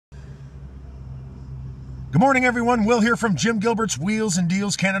Good morning, everyone. Will here from Jim Gilbert's Wheels and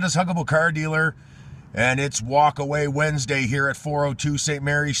Deals, Canada's huggable car dealer. And it's Walkaway Wednesday here at 402 St.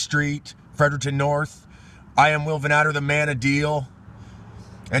 Mary Street, Fredericton North. I am Will Vanatter, the man of deal.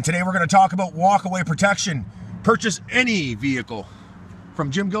 And today we're going to talk about walkaway protection. Purchase any vehicle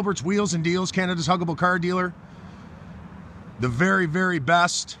from Jim Gilbert's Wheels and Deals, Canada's huggable car dealer. The very, very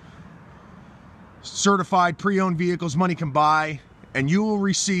best certified pre-owned vehicles money can buy. And you will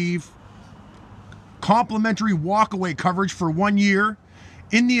receive complimentary walkaway coverage for 1 year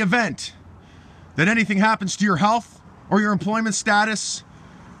in the event that anything happens to your health or your employment status,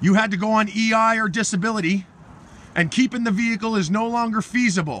 you had to go on EI or disability, and keeping the vehicle is no longer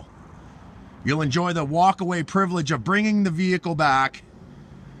feasible. You'll enjoy the walkaway privilege of bringing the vehicle back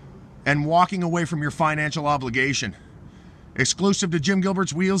and walking away from your financial obligation. Exclusive to Jim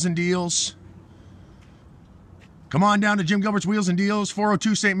Gilbert's Wheels and Deals. Come on down to Jim Gilbert's Wheels and Deals,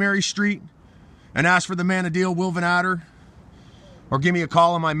 402 St. Mary Street, and ask for the man of deal, Will Vanatter, or give me a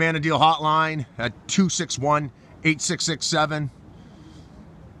call on my man of deal hotline at 261-8667.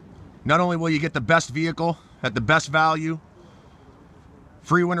 Not only will you get the best vehicle at the best value,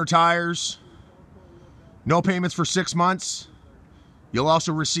 free winter tires, no payments for 6 months, you'll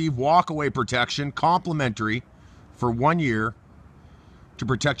also receive walkaway protection, complimentary, for 1 year to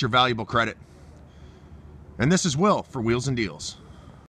protect your valuable credit. And this is Will for Wheels and Deals.